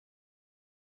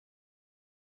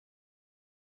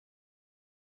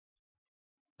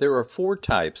There are four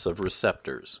types of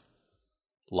receptors: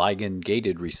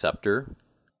 ligand-gated receptor,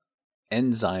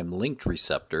 enzyme-linked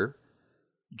receptor,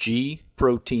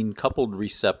 G-protein-coupled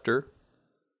receptor,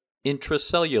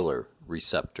 intracellular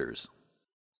receptors.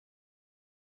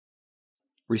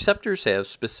 Receptors have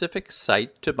specific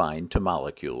site to bind to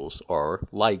molecules, or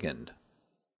ligand.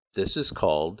 This is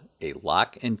called a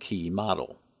lock and key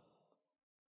model.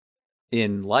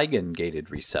 In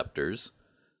ligand-gated receptors,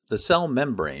 the cell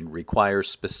membrane requires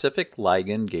specific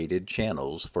ligand-gated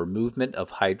channels for movement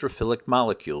of hydrophilic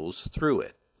molecules through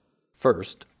it.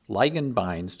 First, ligand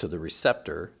binds to the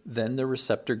receptor, then the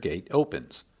receptor gate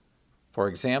opens. For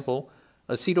example,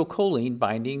 acetylcholine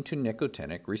binding to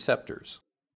nicotinic receptors.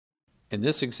 In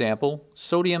this example,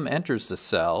 sodium enters the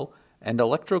cell and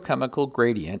electrochemical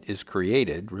gradient is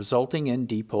created, resulting in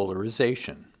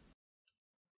depolarization.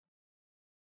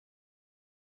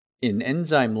 In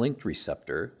enzyme-linked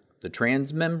receptor, the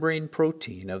transmembrane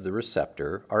protein of the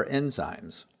receptor are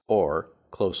enzymes, or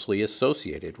closely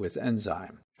associated with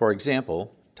enzyme. For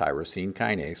example, tyrosine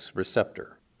kinase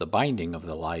receptor. The binding of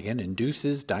the ligand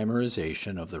induces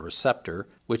dimerization of the receptor,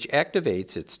 which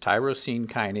activates its tyrosine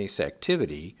kinase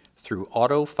activity through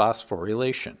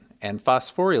autophosphorylation and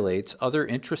phosphorylates other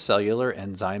intracellular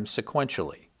enzymes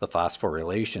sequentially. The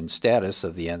phosphorylation status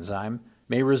of the enzyme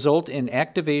may result in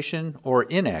activation or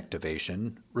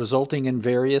inactivation, resulting in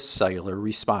various cellular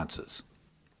responses.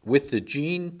 With the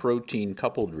gene-protein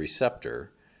coupled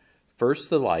receptor, first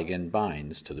the ligand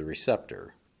binds to the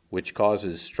receptor, which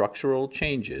causes structural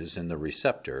changes in the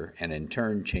receptor and in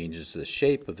turn changes the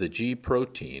shape of the G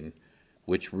protein,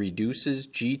 which reduces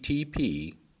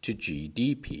GTP to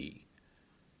GDP.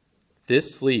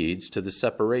 This leads to the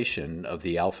separation of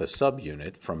the alpha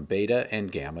subunit from beta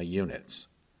and gamma units.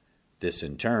 This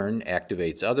in turn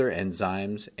activates other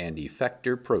enzymes and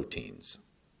effector proteins.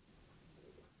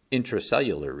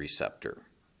 Intracellular receptor.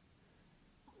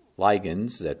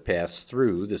 Ligands that pass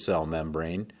through the cell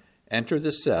membrane enter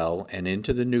the cell and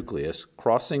into the nucleus,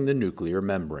 crossing the nuclear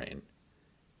membrane.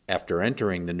 After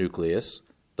entering the nucleus,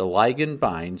 the ligand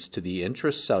binds to the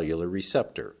intracellular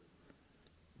receptor.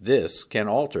 This can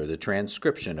alter the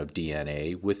transcription of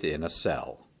DNA within a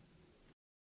cell.